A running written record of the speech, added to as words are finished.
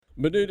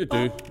Hey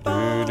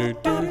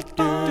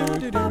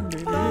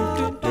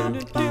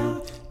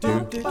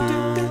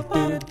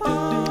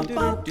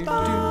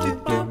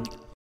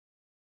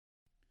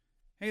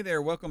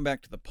there, welcome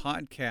back to the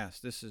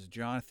podcast. This is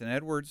Jonathan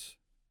Edwards,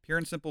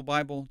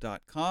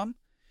 pureandsimplebible.com,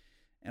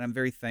 and I'm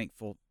very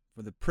thankful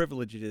for the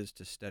privilege it is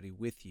to study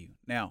with you.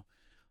 Now,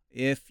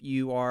 if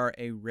you are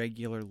a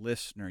regular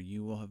listener,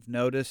 you will have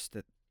noticed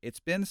that it's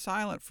been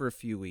silent for a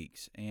few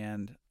weeks,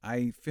 and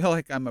I feel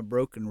like I'm a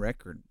broken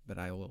record, but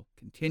I will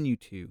continue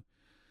to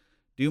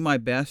do my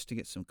best to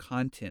get some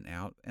content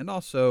out, and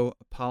also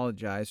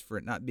apologize for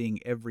it not being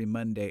every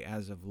Monday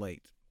as of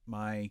late.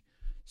 My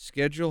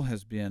schedule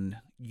has been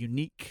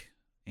unique,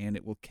 and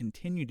it will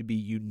continue to be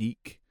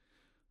unique.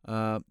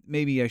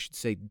 Maybe I should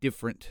say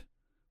different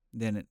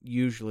than it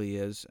usually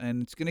is,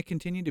 and it's going to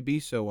continue to be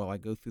so while I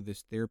go through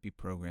this therapy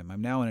program.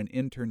 I'm now in an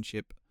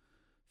internship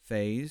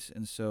phase,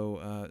 and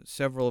so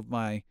several of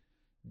my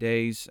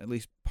days, at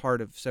least part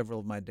of several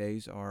of my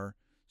days, are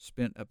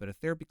spent up at a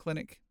therapy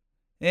clinic.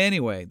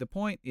 Anyway, the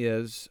point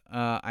is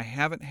I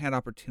haven't had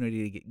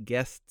opportunity to get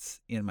guests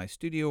in my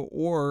studio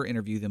or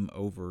interview them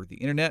over the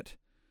internet,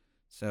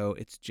 so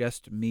it's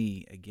just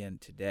me again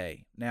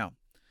today. Now,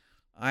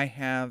 I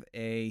have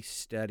a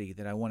study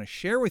that I want to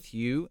share with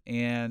you,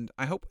 and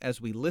I hope as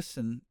we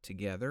listen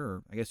together,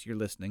 or I guess you're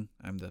listening,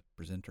 I'm the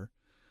presenter.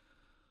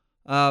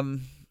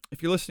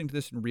 If you're listening to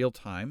this in real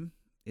time,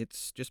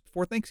 it's just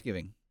before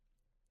Thanksgiving.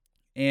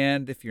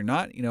 And if you're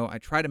not, I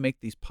try to make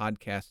these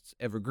podcasts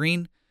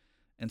evergreen,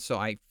 and so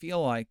I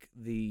feel like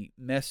the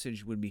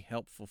message would be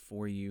helpful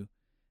for you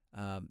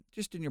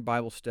just in your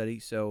Bible study.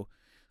 So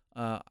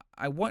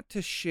I want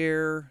to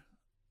share,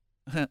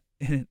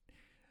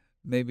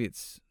 maybe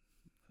it's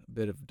a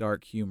bit of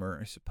dark humor,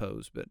 I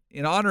suppose, but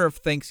in honor of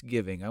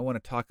Thanksgiving, I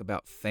want to talk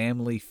about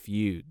family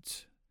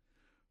feuds,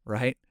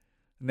 right?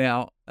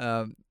 Now,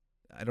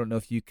 I don't know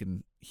if you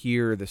can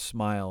hear the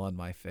smile on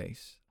my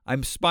face.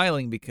 I'm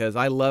smiling because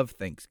I love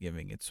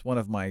Thanksgiving. It's one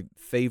of my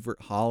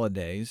favorite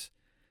holidays,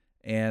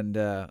 and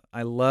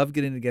I love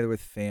getting together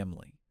with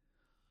family.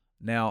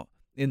 Now,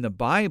 in the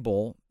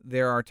Bible,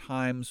 there are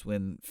times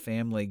when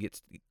family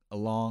gets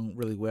along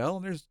really well,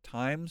 and there's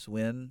times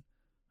when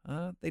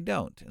they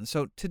don't. And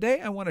so today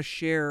I want to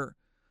share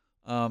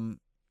a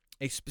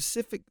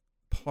specific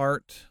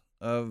part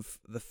of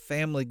the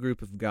family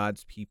group of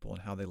God's people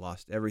and how they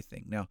lost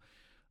everything. Now,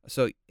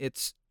 so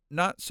it's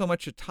not so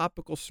much a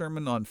topical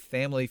sermon on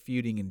family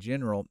feuding in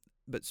general,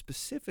 but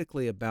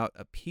specifically about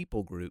a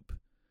people group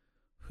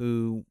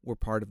who were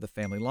part of the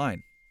family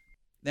line.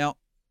 Now,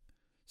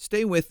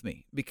 stay with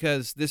me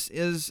because this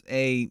is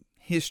a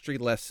history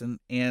lesson,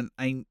 and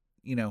I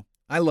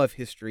love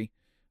history.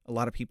 A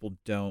lot of people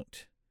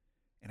don't,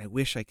 and I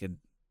wish I could,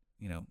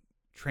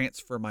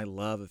 transfer my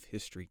love of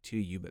history to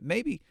you. But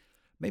maybe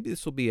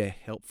this will be a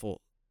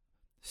helpful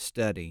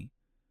study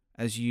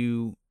as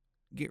you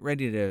get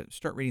ready to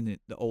start reading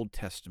the Old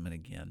Testament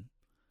again,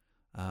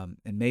 and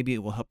maybe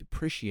it will help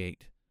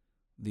appreciate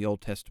the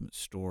Old Testament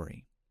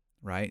story,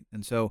 right?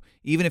 And so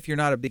even if you're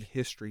not a big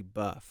history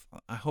buff,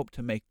 I hope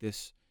to make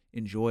this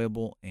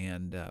enjoyable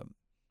and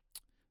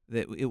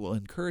that it will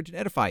encourage and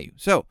edify you.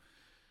 So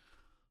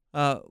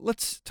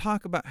let's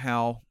talk about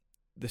how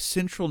the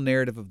central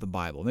narrative of the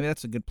Bible, maybe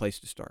that's a good place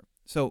to start.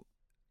 So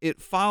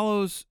it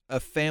follows a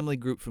family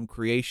group from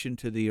creation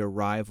to the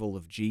arrival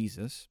of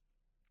Jesus.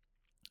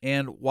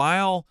 And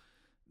while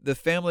the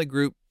family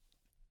group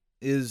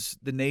is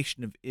the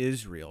nation of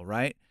Israel,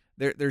 right,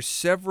 there's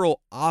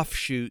several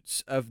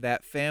offshoots of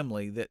that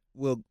family that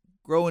will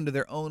grow into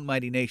their own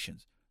mighty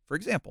nations. For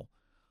example,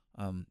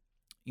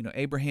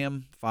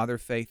 Abraham, father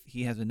of faith,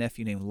 he has a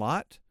nephew named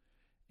Lot,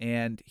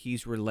 and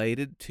he's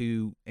related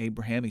to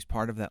Abraham. He's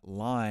part of that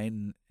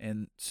line.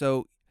 And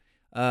so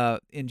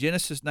in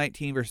Genesis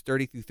 19, verse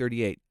 30 through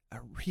 38, a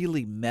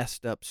really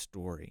messed up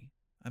story.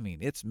 I mean,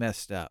 it's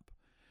messed up.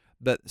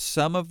 But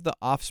some of the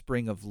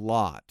offspring of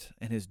Lot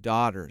and his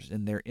daughters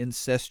in their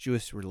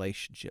incestuous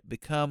relationship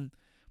become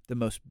the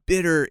most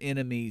bitter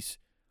enemies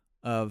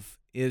of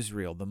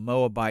Israel, the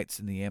Moabites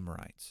and the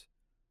Amorites,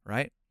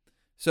 right?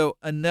 So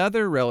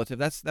another relative,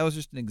 that was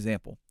just an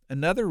example,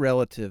 another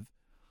relative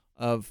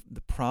of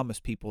the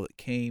promised people that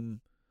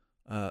came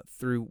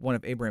through one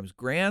of Abraham's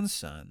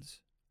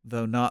grandsons,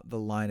 though not the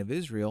line of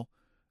Israel,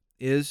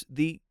 is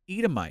the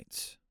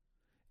Edomites.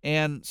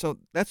 And so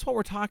that's what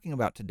we're talking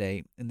about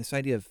today in this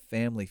idea of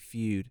family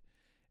feud.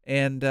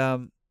 And,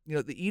 the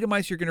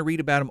Edomites, you're going to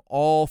read about them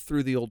all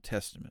through the Old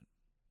Testament.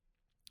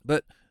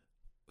 But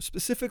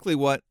specifically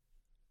what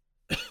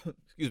I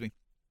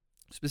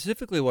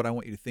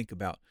want you to think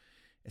about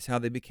is how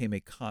they became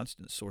a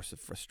constant source of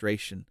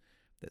frustration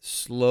that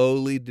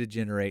slowly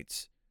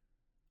degenerates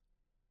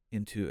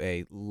into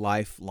a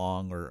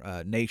lifelong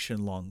or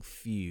nation-long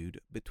feud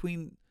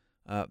between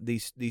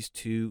these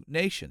two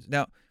nations.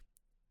 Now,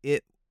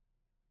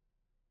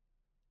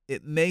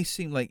 it may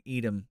seem like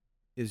Edom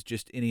is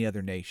just any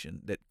other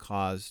nation that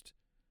caused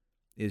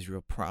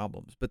Israel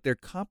problems, but their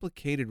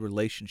complicated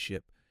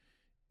relationship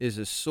is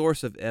a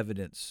source of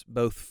evidence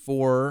both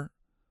for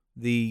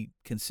the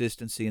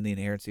consistency and the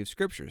inerrancy of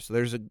Scripture. So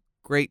there's a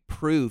great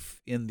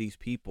proof in these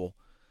people,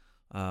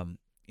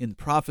 in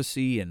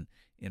prophecy and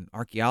in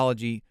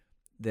archaeology,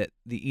 that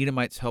the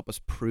Edomites help us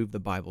prove the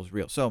Bible's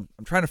real. So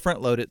I'm trying to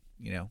front load it,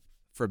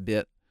 for a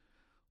bit,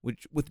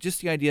 with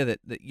just the idea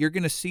that you're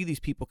going to see these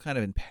people kind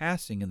of in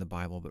passing in the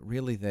Bible, but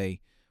really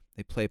they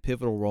play a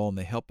pivotal role and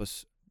they help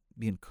us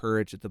be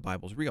encouraged that the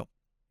Bible's real.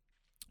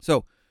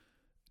 So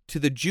to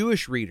the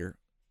Jewish reader,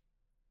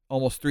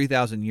 almost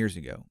 3,000 years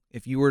ago,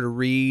 if you were to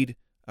read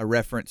a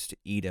reference to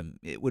Edom,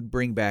 it would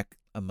bring back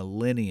a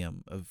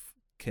millennium of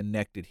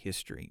connected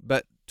history.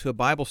 But to a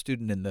Bible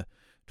student in the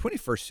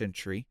 21st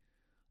century,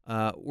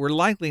 we're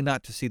likely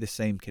not to see the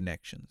same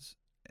connections.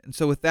 And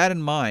so with that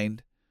in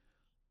mind,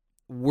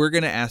 we're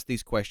going to ask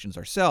these questions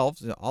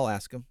ourselves. I'll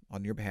ask them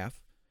on your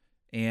behalf.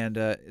 And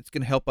it's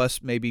going to help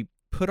us maybe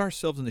put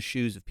ourselves in the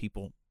shoes of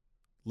people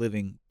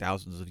living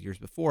thousands of years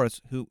before us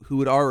who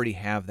would already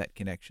have that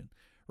connection,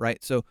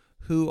 right? So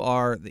who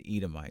are the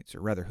Edomites,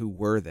 or rather, who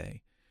were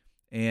they?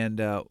 And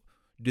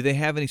do they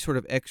have any sort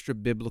of extra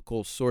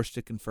biblical source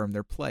to confirm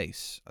their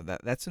place?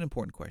 That's an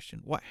important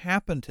question. What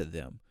happened to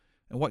them,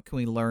 and what can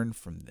we learn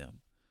from them?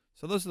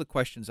 So those are the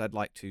questions I'd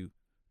like to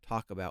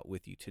talk about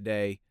with you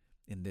today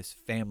in this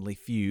Family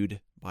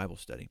Feud Bible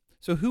study.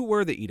 So who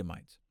were the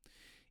Edomites?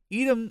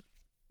 Edom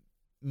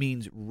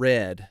means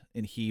red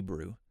in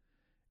Hebrew.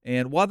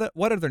 And what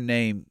other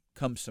name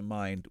comes to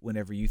mind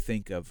whenever you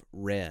think of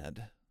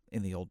red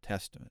in the Old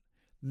Testament?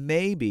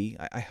 Maybe,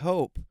 I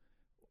hope,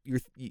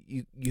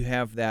 you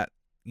have that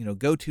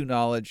go-to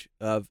knowledge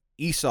of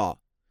Esau.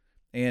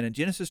 And in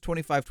Genesis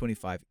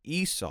 25:25,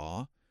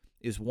 Esau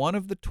is one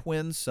of the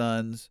twin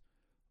sons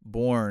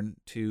born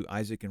to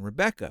Isaac and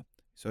Rebekah.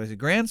 So he's a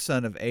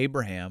grandson of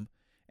Abraham,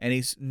 and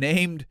he's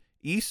named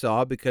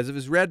Esau because of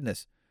his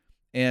redness.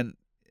 And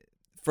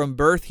from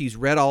birth, he's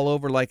red all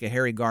over like a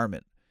hairy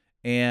garment.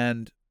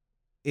 And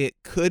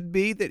it could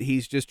be that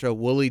he's just a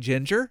woolly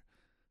ginger,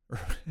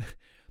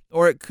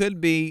 or it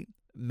could be,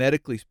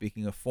 medically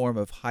speaking, a form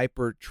of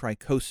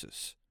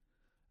hypertrichosis.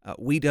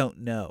 We don't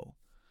know.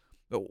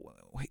 But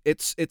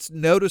it's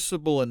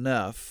noticeable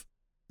enough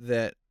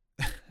that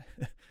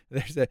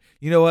there's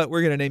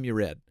we're going to name you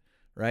Red,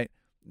 right?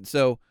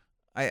 So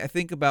I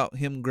think about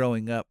him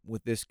growing up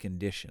with this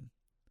condition.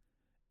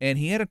 And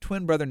he had a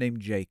twin brother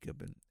named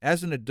Jacob. And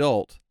as an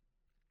adult,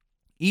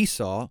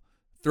 Esau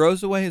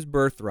throws away his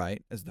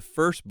birthright as the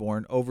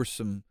firstborn over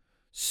some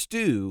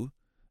stew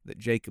that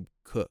Jacob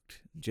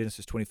cooked,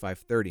 Genesis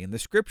 25:30. And the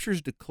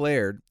scriptures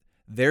declared,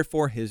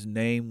 therefore his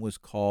name was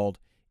called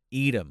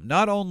Edom,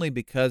 not only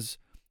because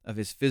of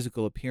his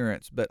physical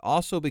appearance, but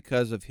also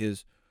because of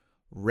his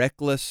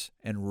reckless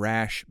and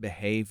rash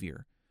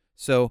behavior.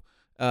 So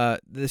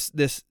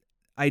this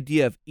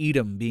idea of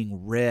Edom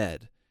being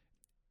red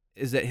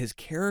is that his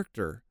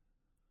character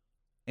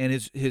and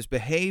his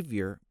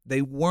behavior,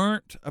 they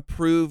weren't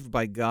approved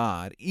by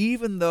God,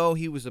 even though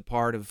he was a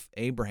part of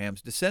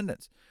Abraham's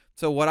descendants.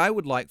 So what I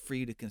would like for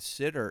you to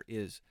consider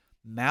is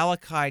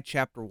Malachi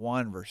chapter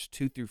 1, verse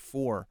 2 through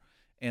 4.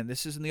 And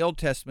this is in the Old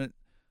Testament.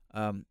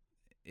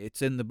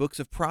 It's in the books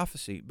of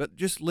prophecy, but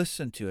just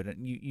listen to it.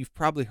 And you've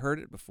probably heard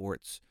it before.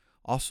 It's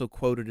also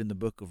quoted in the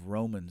book of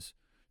Romans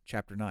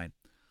chapter 9.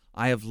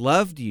 I have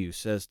loved you,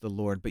 says the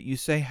Lord, but you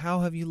say,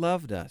 how have you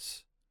loved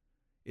us?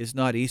 Is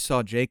not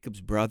Esau Jacob's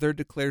brother,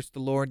 declares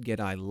the Lord?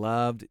 Yet I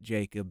loved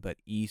Jacob, but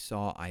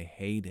Esau I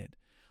hated.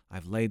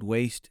 I've laid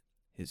waste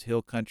his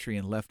hill country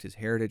and left his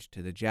heritage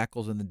to the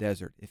jackals in the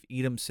desert. If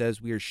Edom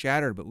says, we are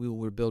shattered, but we will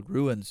rebuild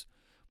ruins,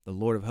 the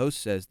Lord of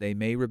hosts says, they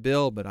may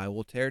rebuild, but I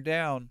will tear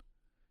down.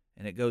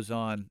 And it goes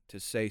on to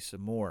say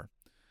some more.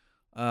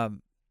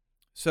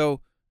 So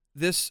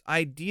this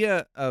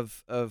idea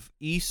of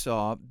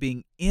Esau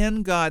being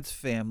in God's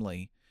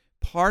family,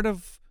 part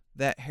of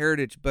that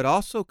heritage, but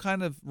also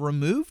kind of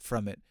removed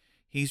from it.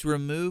 He's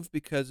removed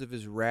because of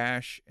his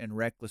rash and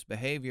reckless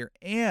behavior,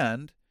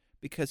 and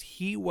because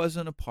he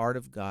wasn't a part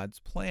of God's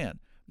plan.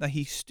 Now,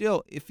 he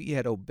still, if he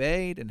had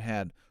obeyed and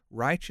had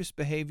righteous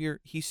behavior,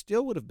 he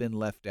still would have been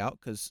left out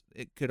because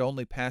it could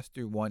only pass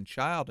through one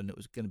child, and it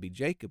was going to be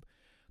Jacob.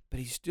 But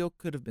he still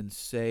could have been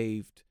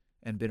saved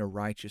and been a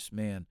righteous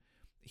man.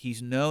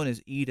 He's known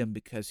as Edom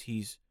because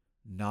he's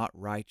not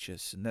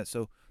righteous. And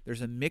so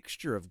there's a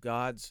mixture of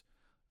God's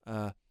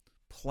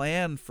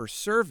plan for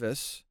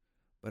service,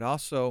 but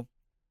also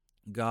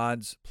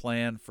God's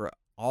plan for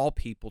all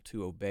people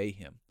to obey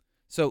him.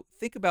 So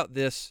think about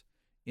this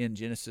in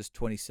Genesis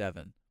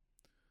 27.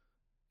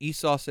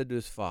 Esau said to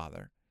his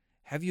father,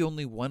 have you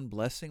only one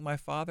blessing, my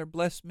father?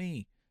 Bless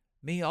me.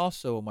 Me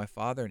also, O my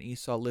father. And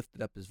Esau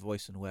lifted up his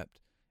voice and wept.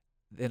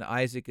 Then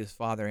Isaac his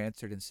father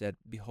answered and said,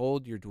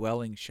 behold, your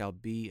dwelling shall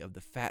be of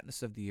the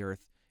fatness of the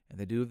earth, and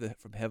the dew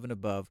from heaven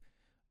above.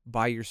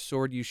 By your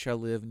sword you shall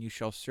live, and you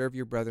shall serve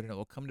your brethren. And it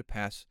will come to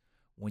pass,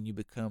 when you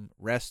become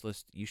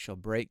restless, you shall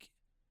break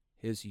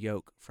his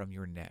yoke from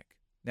your neck.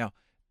 Now,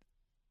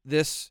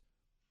 this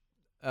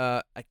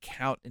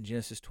account in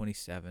Genesis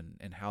 27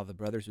 and how the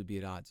brothers would be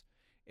at odds,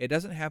 it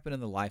doesn't happen in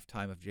the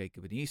lifetime of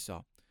Jacob and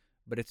Esau,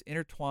 but it's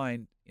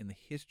intertwined in the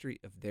history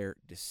of their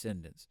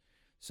descendants.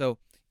 So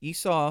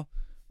Esau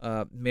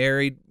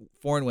married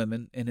foreign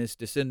women, and his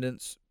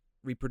descendants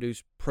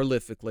reproduce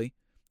prolifically,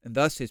 and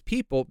thus his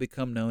people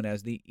become known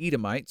as the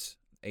Edomites,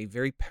 a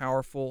very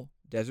powerful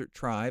desert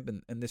tribe,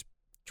 and this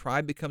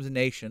tribe becomes a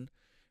nation.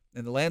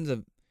 And the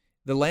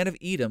land of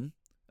Edom,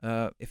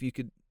 if you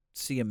could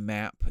see a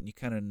map and you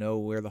kind of know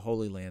where the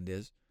Holy Land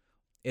is,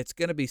 it's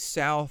going to be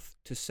south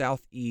to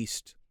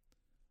southeast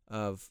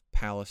of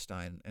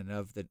Palestine and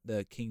of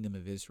the kingdom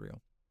of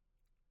Israel.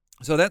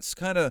 So that's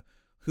kind of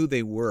who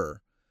they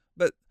were.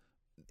 But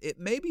it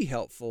may be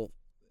helpful,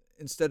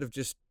 instead of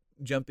just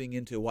jumping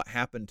into what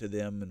happened to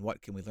them and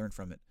what can we learn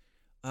from it,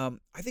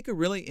 I think a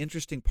really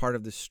interesting part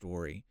of this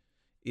story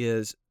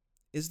is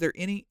there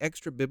any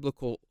extra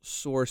biblical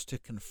source to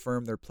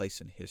confirm their place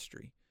in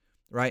history,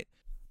 right?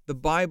 The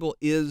Bible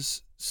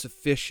is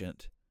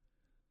sufficient,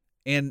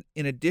 and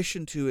in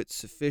addition to its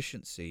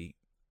sufficiency,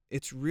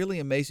 it's really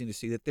amazing to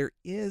see that there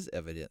is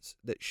evidence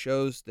that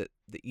shows that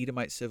the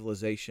Edomite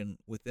civilization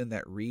within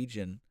that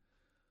region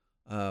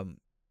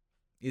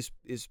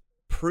is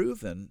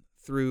proven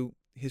through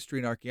history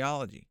and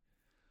archaeology,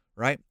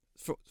 right?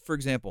 For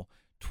example,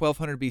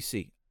 1200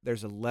 BC,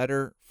 there's a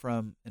letter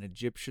from an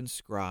Egyptian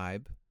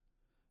scribe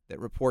that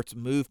reports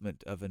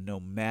movement of a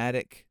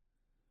nomadic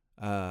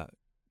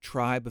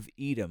tribe of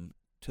Edom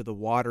to the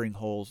watering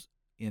holes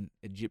in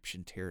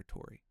Egyptian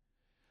territory.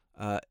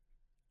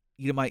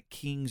 Edomite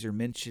kings are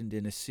mentioned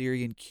in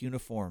Assyrian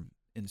cuneiform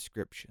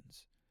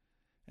inscriptions.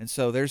 And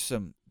so there's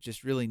some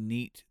just really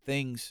neat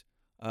things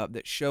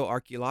that show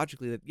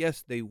archaeologically that,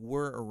 yes, they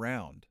were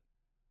around.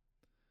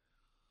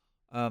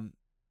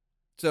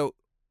 So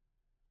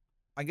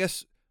I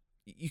guess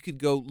you could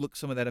go look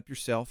some of that up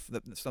yourself.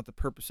 That's not the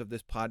purpose of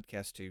this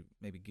podcast, to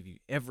maybe give you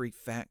every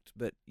fact,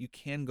 but you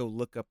can go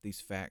look up these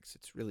facts.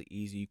 It's really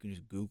easy. You can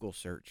just Google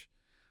search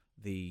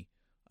the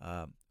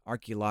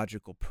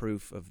archaeological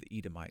proof of the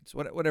Edomites,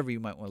 whatever you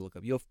might want to look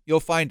up. You'll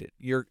find it.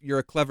 You're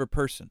a clever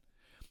person.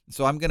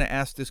 So I'm going to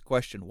ask this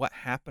question: what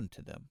happened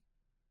to them,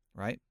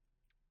 right?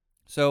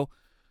 So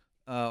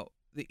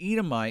the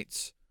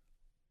Edomites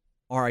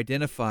are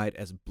identified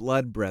as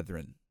blood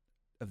brethren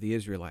of the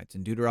Israelites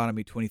in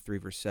Deuteronomy 23,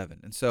 verse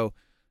 7. And so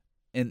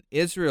an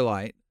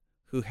Israelite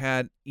who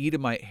had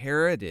Edomite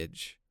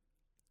heritage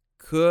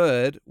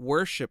could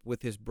worship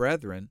with his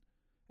brethren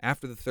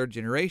after the third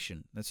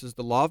generation. This is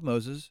the law of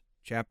Moses,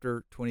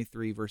 chapter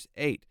 23, verse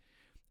 8.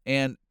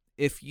 And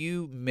if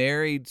you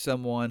married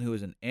someone who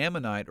was an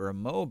Ammonite or a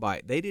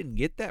Moabite, they didn't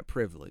get that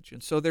privilege.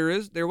 And so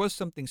there was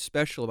something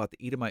special about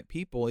the Edomite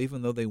people,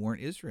 even though they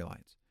weren't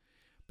Israelites.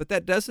 But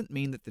that doesn't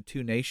mean that the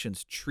two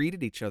nations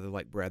treated each other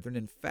like brethren.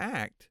 In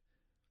fact,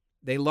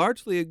 they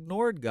largely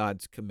ignored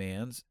God's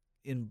commands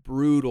in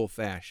brutal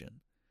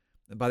fashion.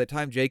 And by the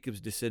time Jacob's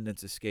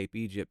descendants escape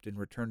Egypt and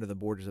return to the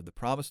borders of the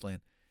Promised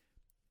Land,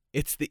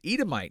 it's the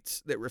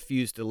Edomites that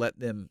refuse to let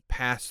them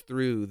pass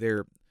through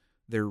their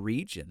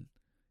region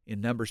in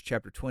Numbers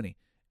chapter 20.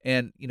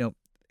 And,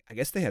 I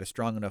guess they had a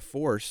strong enough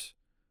force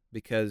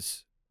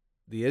because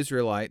the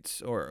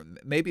Israelites, or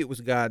maybe it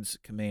was God's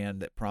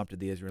command that prompted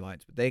the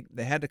Israelites, but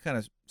they had to kind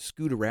of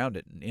scoot around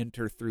it and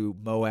enter through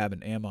Moab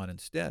and Ammon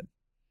instead.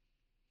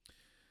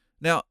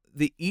 Now,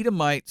 the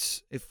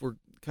Edomites, if we're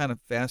kind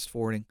of fast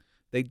forwarding,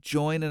 they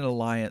join an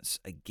alliance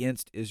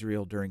against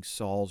Israel during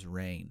Saul's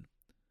reign.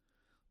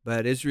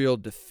 But Israel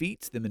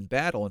defeats them in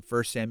battle in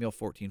 1 Samuel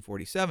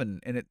 14:47,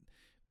 and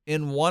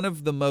in one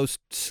of the most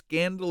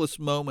scandalous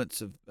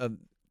moments of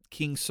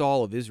King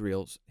Saul of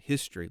Israel's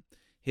history,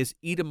 his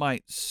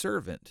Edomite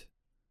servant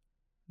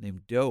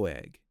named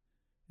Doeg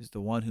is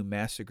the one who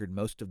massacred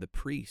most of the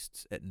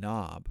priests at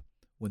Nob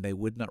when they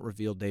would not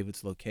reveal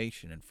David's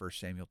location in 1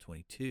 Samuel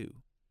 22.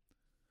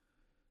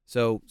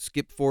 So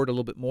skip forward a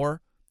little bit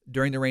more.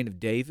 During the reign of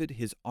David,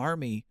 his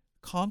army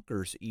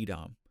conquers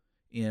Edom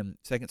in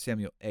 2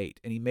 Samuel 8,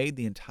 and he made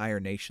the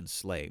entire nation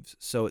slaves.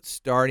 So it's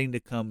starting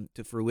to come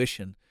to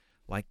fruition,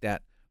 like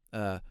that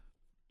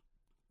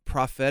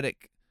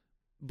prophetic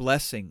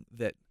blessing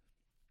that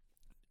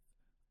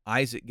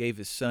Isaac gave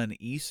his son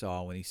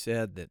Esau when he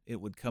said that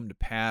it would come to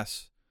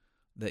pass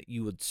that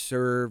you would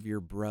serve your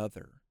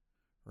brother,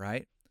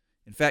 right?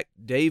 In fact,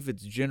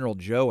 David's general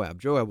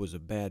Joab was a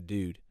bad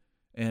dude,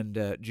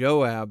 and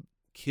Joab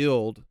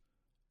killed,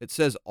 it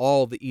says,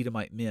 all the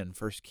Edomite men,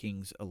 1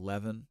 Kings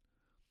 11,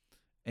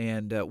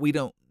 and we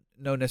don't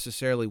know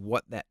necessarily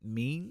what that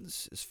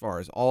means as far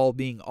as all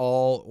being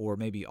all, or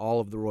maybe all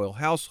of the royal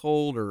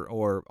household,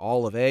 or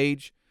all of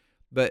age,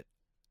 but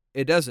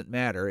it doesn't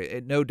matter.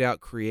 It no doubt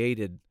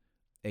created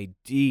a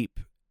deep,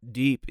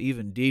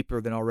 even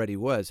deeper than already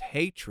was,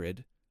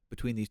 hatred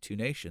between these two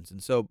nations.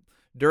 And so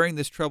during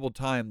this troubled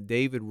time,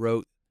 David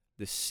wrote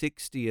the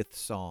 60th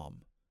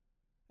Psalm.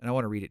 And I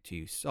want to read it to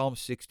you. Psalm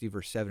 60,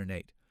 verse 7 and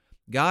 8.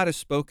 God has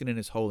spoken in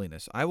his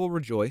holiness. I will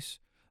rejoice.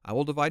 I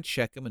will divide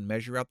Shechem and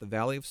measure out the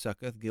valley of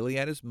Succoth.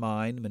 Gilead is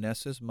mine,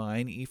 Manasseh is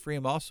mine,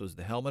 Ephraim also is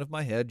the helmet of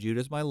my head,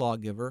 Judah is my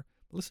lawgiver.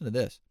 Listen to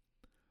this.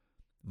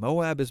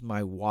 Moab is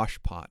my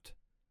washpot.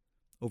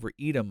 Over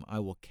Edom I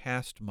will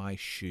cast my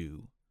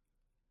shoe.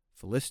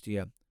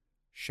 Philistia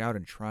shout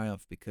in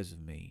triumph because of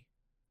me.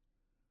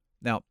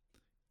 Now,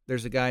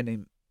 there's a guy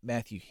named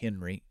Matthew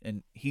Henry,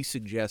 and he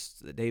suggests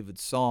that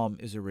David's psalm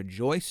is a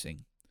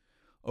rejoicing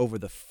over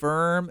the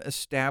firm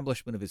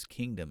establishment of his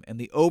kingdom and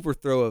the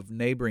overthrow of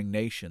neighboring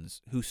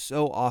nations who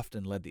so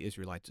often led the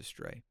Israelites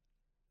astray.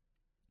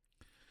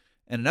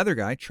 And another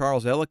guy,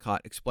 Charles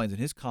Ellicott, explains in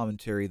his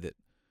commentary that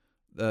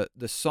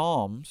the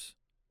Psalms,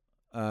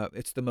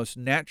 it's the most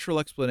natural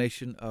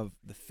explanation of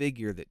the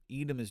figure that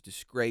Edom is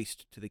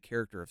disgraced to the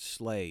character of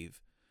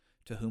slave,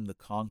 to whom the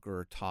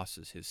conqueror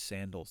tosses his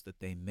sandals that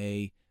they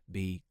may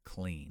be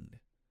cleaned.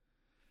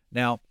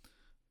 Now,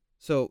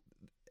 so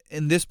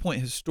in this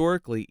point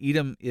historically,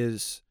 Edom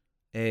is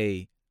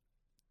a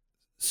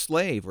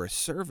slave or a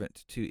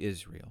servant to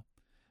Israel.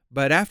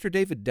 But after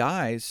David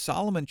dies,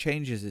 Solomon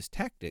changes his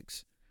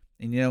tactics.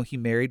 And, he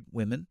married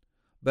women,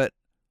 but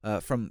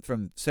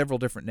from several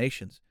different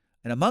nations.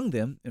 And among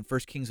them, in 1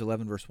 Kings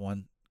 11, verse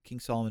 1, King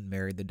Solomon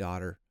married the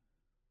daughter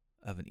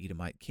of an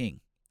Edomite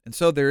king. And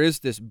so there is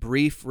this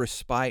brief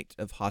respite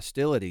of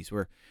hostilities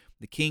where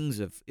the kings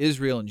of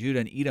Israel and Judah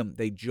and Edom,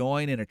 they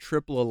join in a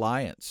triple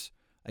alliance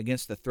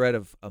against the threat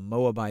of a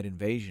Moabite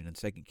invasion in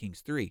 2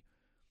 Kings 3.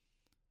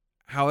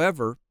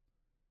 However,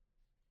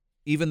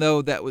 even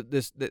though that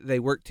they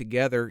work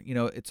together,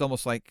 it's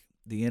almost like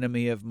the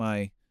enemy of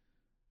my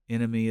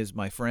enemy is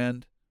my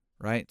friend,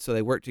 right? So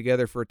they work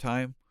together for a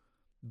time.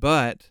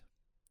 But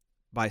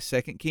by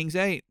 2 Kings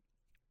 8,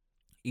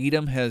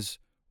 Edom has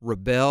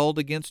rebelled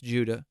against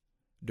Judah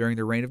during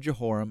the reign of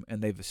Jehoram,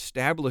 and they've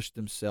established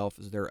themselves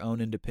as their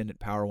own independent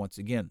power once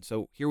again.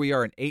 So here we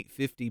are in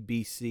 850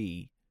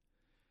 BC,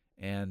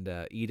 and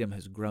Edom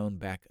has grown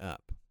back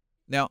up.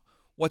 Now,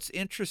 what's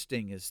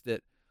interesting is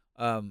that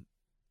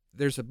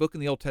there's a book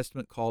in the Old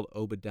Testament called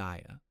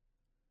Obadiah,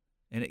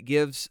 and it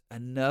gives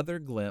another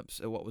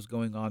glimpse at what was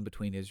going on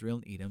between Israel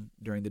and Edom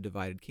during the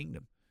divided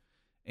kingdom.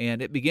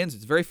 And it begins,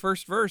 its very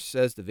first verse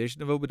says, "The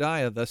vision of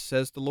Obadiah, thus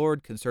says the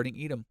Lord concerning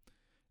Edom."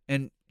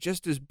 And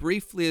just as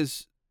briefly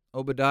as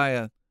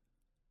Obadiah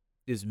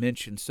is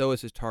mentioned, so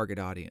is his target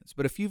audience.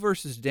 But a few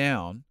verses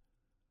down,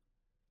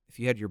 if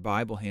you had your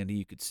Bible handy,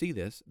 you could see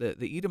this.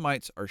 The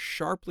Edomites are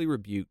sharply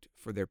rebuked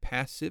for their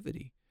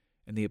passivity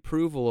and the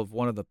approval of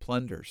one of the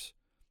plunders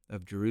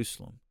of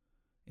Jerusalem.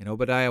 In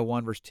Obadiah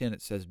 1, verse 10,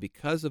 it says,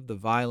 "Because of the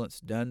violence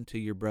done to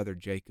your brother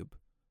Jacob,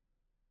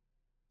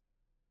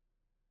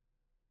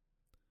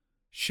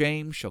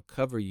 shame shall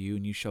cover you,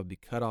 and you shall be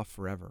cut off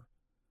forever.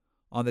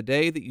 On the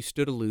day that you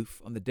stood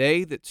aloof, on the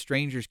day that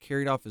strangers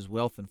carried off his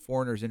wealth and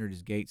foreigners entered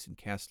his gates and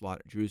cast lot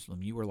at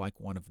Jerusalem, you were like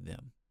one of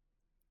them."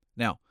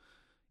 Now,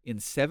 in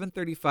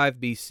 735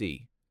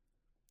 BC,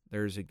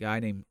 there's a guy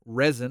named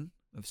Rezin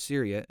of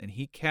Syria, and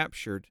he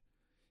captured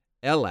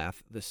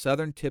Elath, the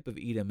southern tip of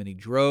Edom, and he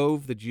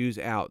drove the Jews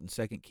out in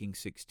 2 Kings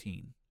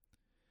 16.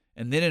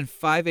 And then in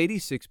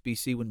 586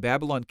 BC, when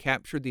Babylon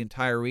captured the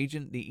entire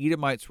region, the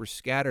Edomites were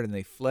scattered and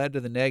they fled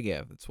to the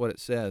Negev. That's what it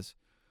says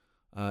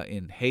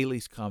in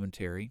Haley's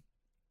commentary.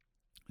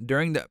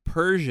 During the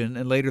Persian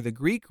and later the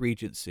Greek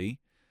regency,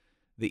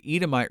 the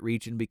Edomite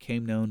region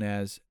became known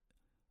as,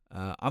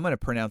 I'm going to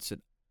pronounce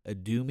it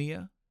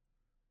Idumea.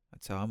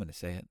 That's how I'm going to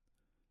say it.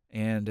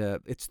 And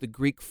it's the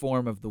Greek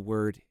form of the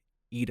word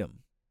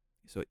Edom.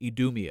 So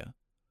Idumea.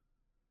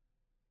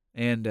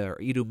 And or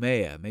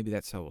Idumea, maybe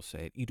that's how we'll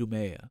say it,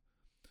 Idumea.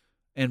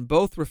 And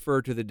both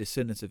refer to the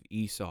descendants of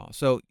Esau.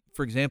 So,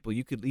 for example,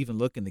 you could even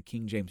look in the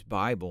King James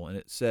Bible, and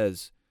it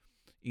says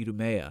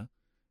Idumea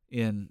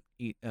in,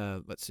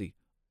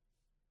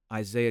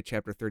 Isaiah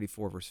chapter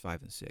 34, verse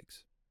 5 and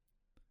 6.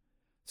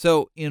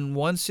 So, in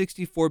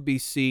 164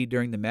 BC,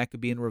 during the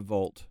Maccabean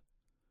revolt,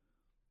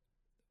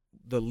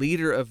 the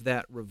leader of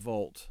that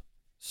revolt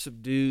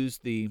subdues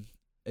the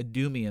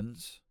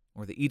Idumeans,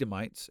 or the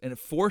Edomites, and it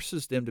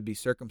forces them to be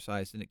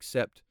circumcised and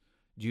accept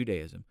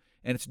Judaism.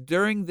 And it's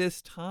during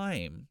this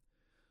time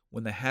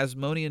when the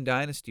Hasmonean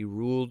dynasty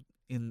ruled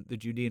in the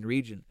Judean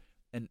region,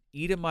 an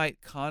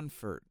Edomite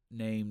convert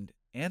named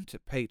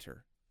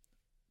Antipater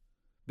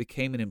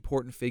became an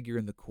important figure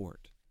in the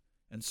court.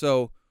 And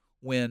so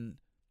when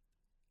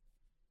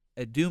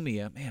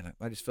Idumea, man,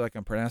 I just feel like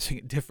I'm pronouncing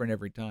it different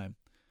every time,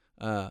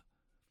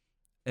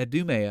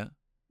 Idumea,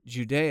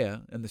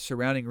 Judea, and the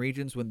surrounding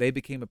regions, when they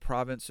became a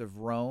province of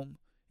Rome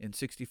in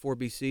 64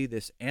 BC,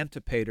 this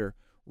Antipater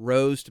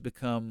rose to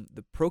become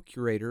the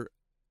procurator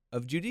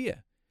of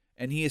Judea.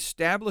 And he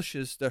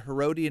establishes the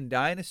Herodian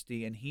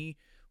dynasty, and he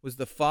was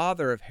the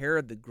father of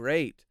Herod the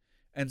Great.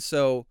 And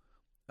so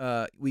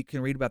we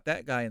can read about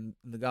that guy in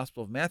the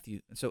Gospel of Matthew.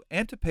 And so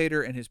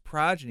Antipater and his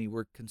progeny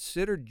were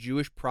considered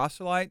Jewish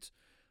proselytes,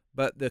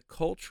 but the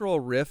cultural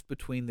rift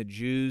between the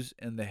Jews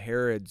and the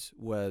Herods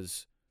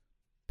was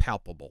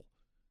palpable.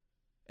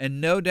 And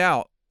no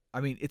doubt,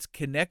 it's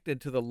connected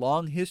to the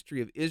long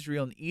history of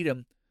Israel and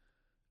Edom.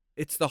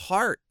 It's the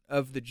heart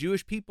of the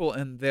Jewish people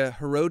and the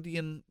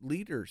Herodian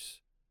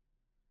leaders.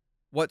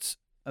 What's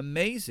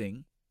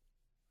amazing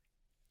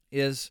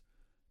is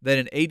that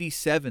in AD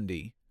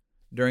 70,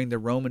 during the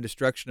Roman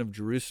destruction of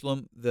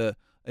Jerusalem, the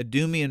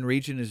Idumean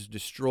region is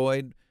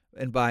destroyed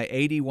And by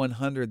AD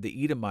 100,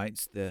 the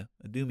Edomites, the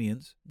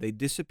Idumeans, they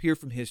disappear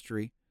from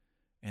history,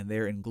 and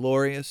they're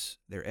inglorious,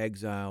 they're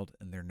exiled,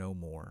 and they're no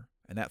more.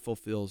 And that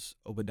fulfills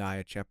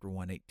Obadiah chapter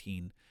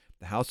 1:18.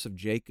 The house of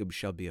Jacob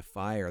shall be a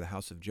fire, the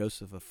house of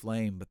Joseph a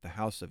flame, but the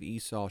house of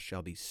Esau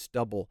shall be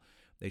stubble.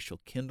 They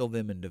shall kindle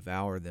them and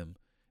devour them,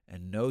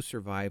 and no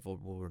survival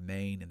will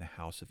remain in the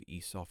house of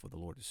Esau, for the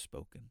Lord has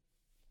spoken.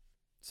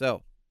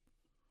 So,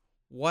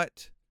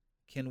 what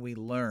can we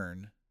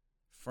learn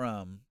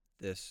from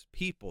this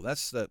people?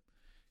 That's the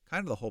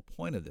kind of the whole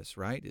point of this,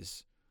 right?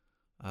 Is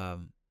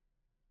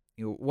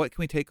what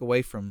can we take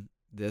away from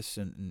this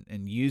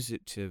and use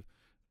it to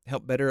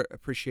help better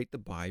appreciate the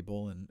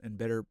Bible and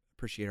better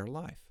appreciate our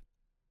life?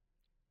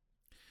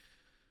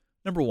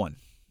 Number one,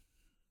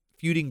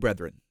 feuding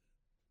brethren.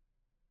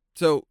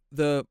 So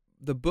the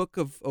book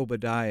of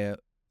Obadiah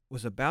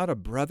was about a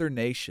brother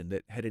nation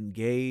that had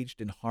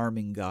engaged in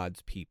harming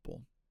God's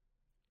people.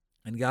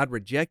 And God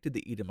rejected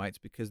the Edomites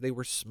because they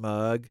were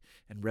smug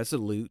and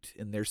resolute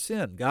in their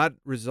sin. God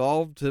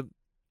resolved to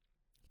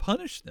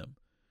punish them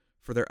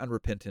for their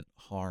unrepentant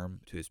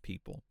harm to his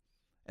people.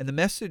 And the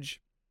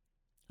message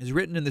is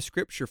written in the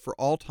Scripture for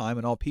all time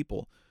and all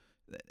people.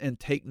 And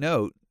take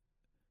note,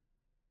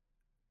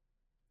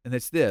 and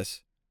it's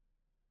this: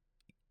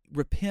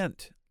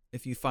 repent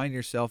if you find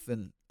yourself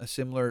in a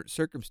similar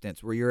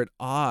circumstance where you're at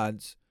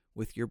odds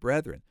with your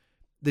brethren.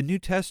 The New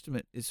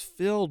Testament is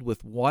filled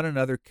with one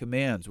another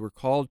commands. We're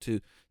called to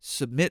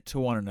submit to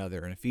one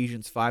another in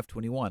Ephesians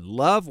 5:21,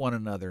 love one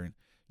another in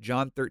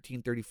John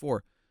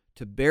 13:34,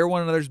 to bear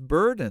one another's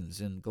burdens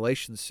in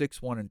Galatians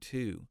 6:1 and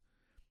 2.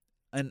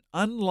 And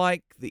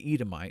unlike the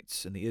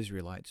Edomites and the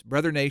Israelites,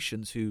 brother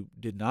nations who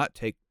did not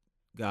take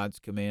God's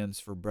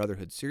commands for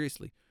brotherhood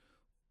seriously,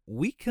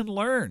 we can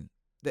learn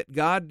that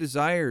God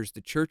desires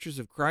the churches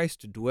of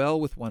Christ to dwell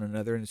with one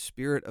another in a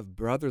spirit of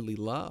brotherly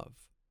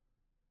love.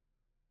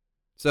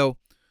 So,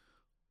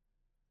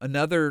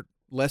 another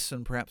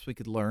lesson perhaps we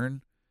could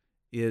learn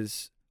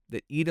is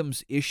that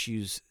Edom's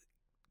issues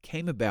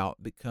came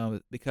about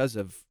because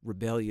of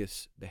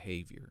rebellious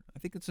behavior. I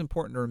think it's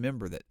important to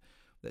remember that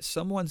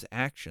someone's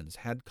actions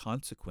had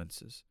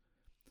consequences.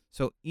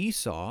 So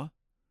Esau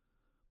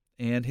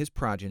and his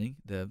progeny,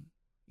 the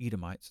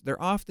Edomites,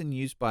 they're often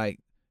used by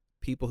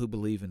people who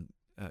believe in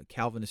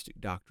Calvinistic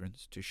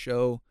doctrines to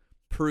show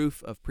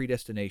proof of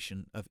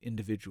predestination of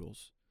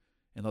individuals.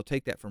 And they'll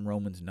take that from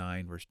Romans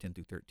 9, verse 10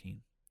 through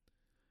 13.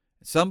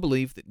 Some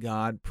believe that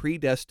God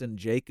predestined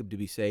Jacob to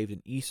be saved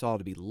and Esau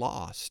to be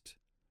lost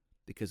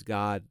because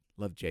God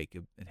loved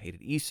Jacob and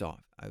hated Esau.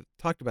 I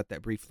talked about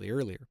that briefly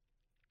earlier.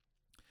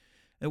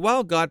 And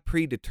while God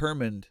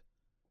predetermined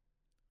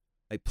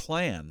a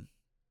plan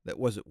that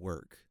was at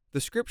work, the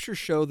Scriptures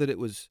show that it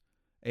was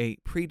a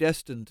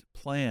predestined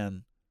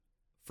plan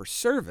for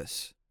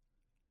service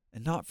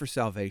and not for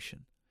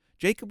salvation.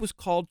 Jacob was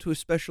called to a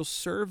special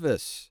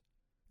service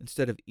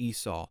instead of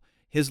Esau.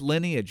 His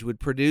lineage would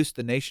produce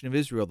the nation of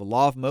Israel, the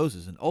law of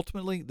Moses, and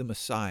ultimately the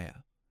Messiah.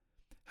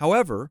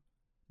 However,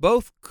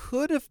 both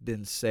could have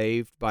been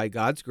saved by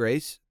God's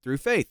grace through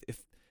faith.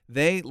 If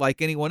they,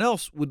 like anyone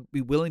else, would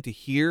be willing to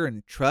hear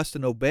and trust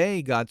and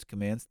obey God's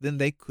commands, then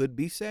they could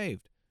be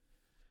saved.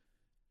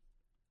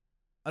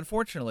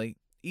 Unfortunately,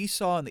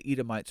 Esau and the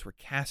Edomites were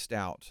cast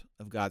out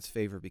of God's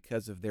favor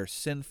because of their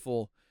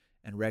sinful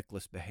and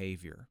reckless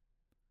behavior.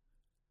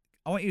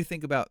 I want you to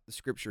think about the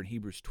Scripture in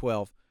Hebrews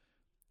 12,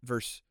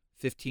 verse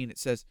 15. It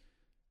says,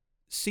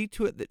 "See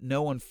to it that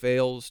no one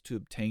fails to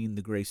obtain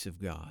the grace of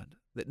God,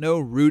 that no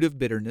root of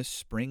bitterness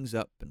springs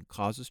up and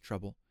causes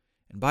trouble,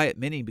 and by it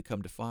many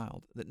become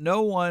defiled, that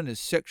no one is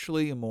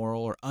sexually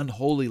immoral or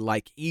unholy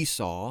like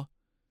Esau,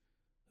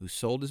 who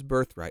sold his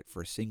birthright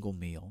for a single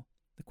meal."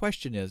 The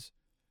question is,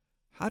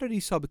 how did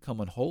Esau become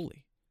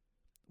unholy?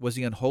 Was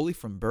he unholy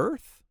from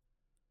birth?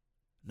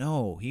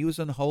 No, he was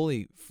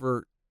unholy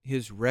for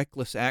his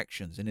reckless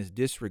actions and his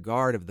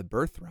disregard of the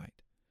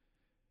birthright.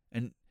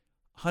 And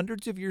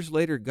hundreds of years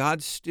later,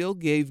 God still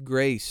gave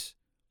grace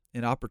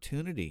and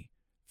opportunity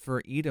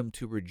for Edom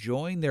to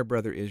rejoin their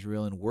brother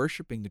Israel in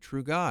worshiping the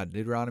true God,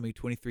 Deuteronomy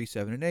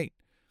 23:7 and 8.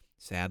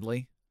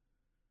 Sadly,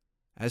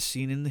 as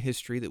seen in the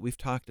history that we've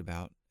talked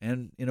about,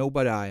 and in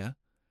Obadiah,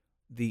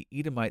 the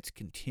Edomites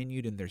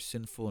continued in their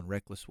sinful and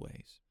reckless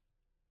ways.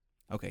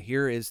 Okay,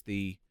 here is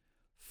the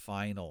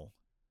final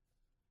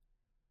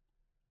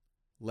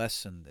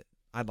lesson that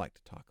I'd like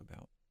to talk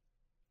about.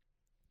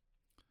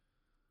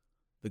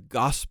 The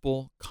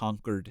gospel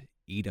conquered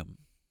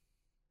Edom.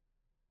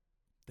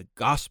 The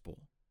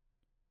gospel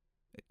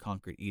that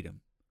conquered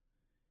Edom.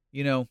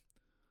 You know,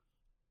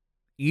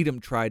 Edom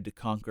tried to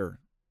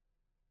conquer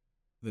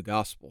the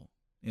gospel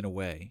in a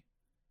way.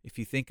 If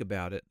you think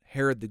about it,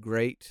 Herod the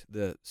Great,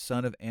 the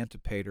son of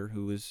Antipater,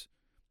 who was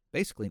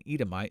basically an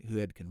Edomite who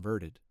had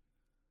converted,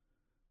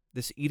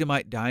 this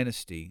Edomite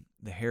dynasty,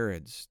 the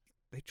Herods,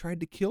 they tried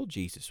to kill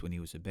Jesus when he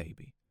was a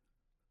baby.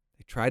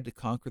 They tried to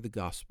conquer the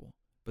gospel,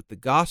 but the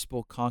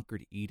gospel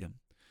conquered Edom.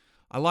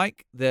 I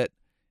like that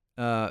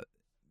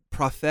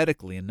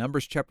prophetically in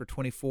Numbers chapter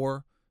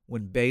 24,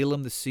 when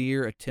Balaam the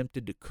seer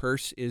attempted to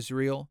curse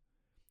Israel,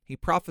 he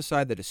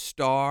prophesied that a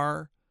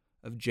star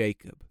of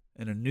Jacob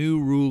and a new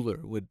ruler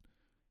would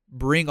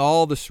bring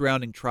all the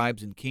surrounding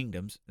tribes and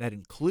kingdoms, that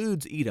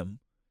includes Edom,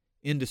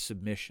 into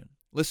submission.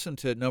 Listen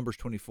to Numbers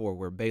 24,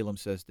 where Balaam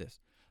says this,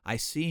 I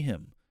see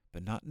him,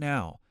 but not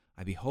now.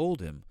 I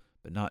behold him,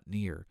 but not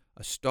near.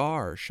 A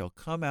star shall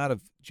come out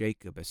of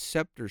Jacob, a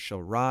scepter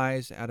shall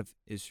rise out of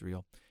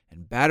Israel,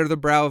 and batter the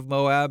brow of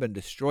Moab, and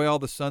destroy all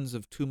the sons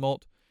of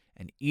tumult,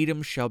 and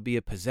Edom shall be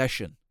a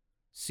possession.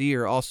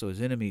 Seir also,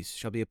 his enemies,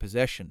 shall be a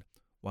possession,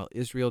 while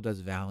Israel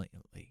does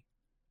valiantly.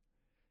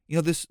 You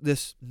know,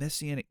 this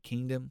messianic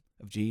kingdom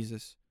of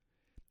Jesus,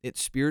 it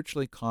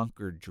spiritually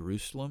conquered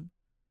Jerusalem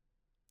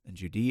and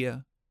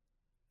Judea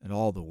and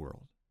all the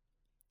world.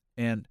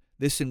 And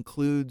this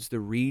includes the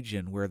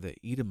region where the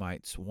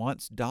Edomites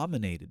once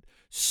dominated.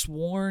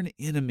 Sworn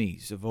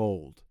enemies of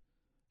old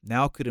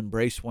now could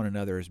embrace one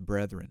another as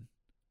brethren.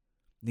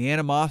 The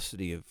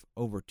animosity of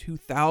over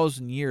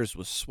 2,000 years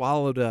was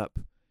swallowed up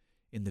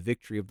in the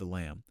victory of the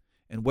Lamb.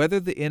 And whether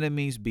the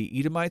enemies be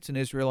Edomites and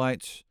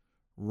Israelites,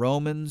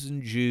 Romans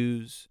and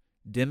Jews,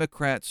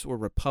 Democrats or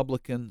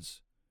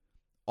Republicans,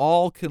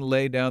 all can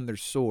lay down their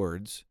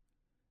swords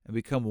and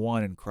become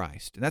one in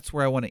Christ. And that's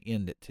where I want to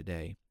end it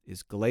today,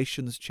 is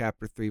Galatians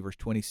chapter 3, verse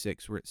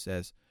 26, where it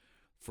says,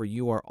 For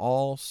you are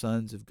all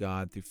sons of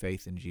God through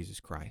faith in Jesus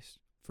Christ.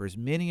 For as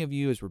many of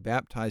you as were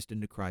baptized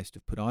into Christ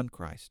have put on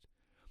Christ.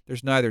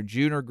 There's neither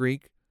Jew nor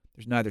Greek,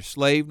 there's neither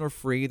slave nor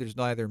free, there's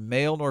neither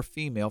male nor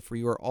female, for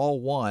you are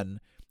all one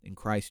in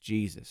Christ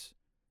Jesus.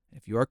 And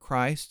if you are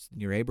Christ's,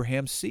 then you're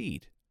Abraham's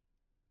seed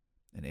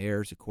and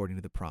heirs according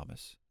to the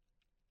promise.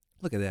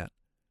 Look at that.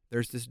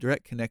 There's this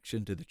direct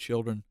connection to the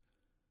children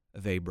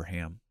of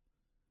Abraham,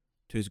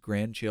 to his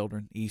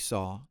grandchildren,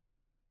 Esau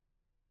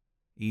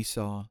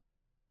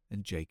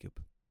and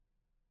Jacob,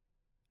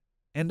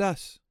 and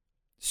us,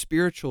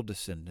 spiritual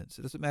descendants.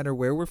 It doesn't matter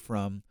where we're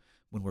from.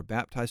 When we're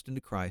baptized into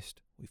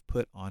Christ, we've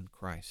put on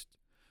Christ.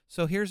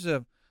 So here's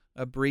a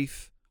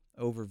brief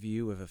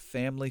overview of a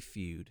family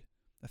feud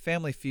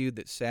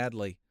that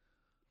sadly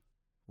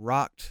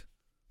rocked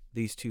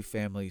these two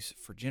families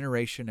for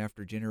generation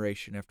after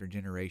generation after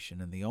generation,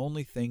 and the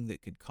only thing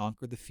that could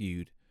conquer the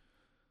feud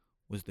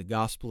was the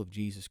gospel of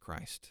Jesus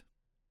Christ.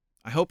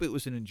 I hope it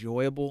was an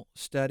enjoyable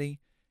study,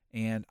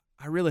 and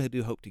I really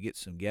do hope to get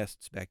some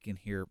guests back in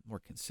here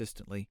more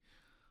consistently.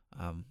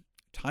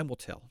 Time will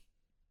tell,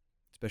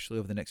 especially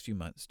over the next few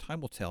months. Time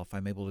will tell if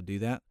I'm able to do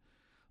that.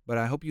 But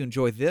I hope you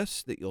enjoy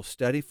this, that you'll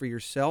study for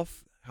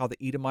yourself how the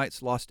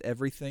Edomites lost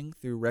everything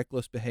through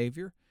reckless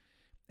behavior.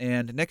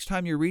 And next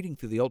time you're reading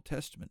through the Old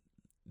Testament,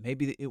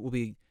 maybe it will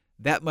be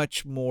that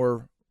much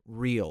more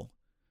real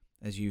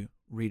as you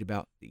read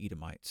about the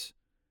Edomites.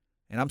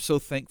 And I'm so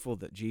thankful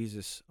that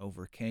Jesus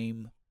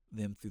overcame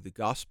them through the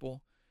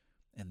gospel,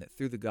 and that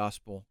through the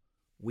gospel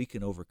we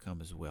can overcome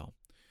as well.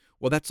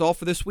 Well, that's all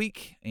for this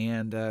week,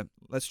 and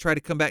let's try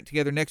to come back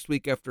together next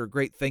week after a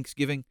great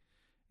Thanksgiving,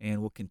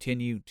 and we'll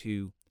continue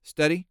to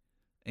study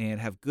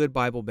and have good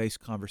Bible-based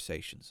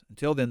conversations.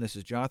 Until then, this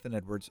is Jonathan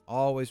Edwards.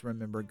 Always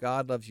remember,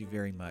 God loves you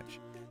very much,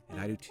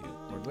 and I do too.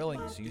 Lord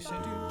willing, see you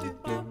soon.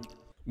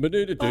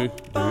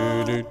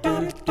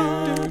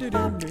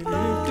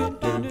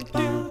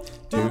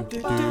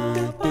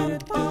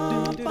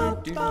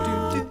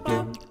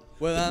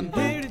 Well, I'm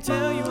here to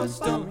tell you a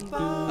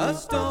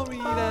story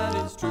that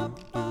is true,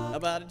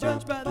 about a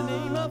judge by the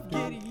name of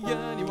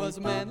Gideon. He was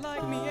a man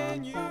like me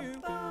and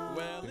you.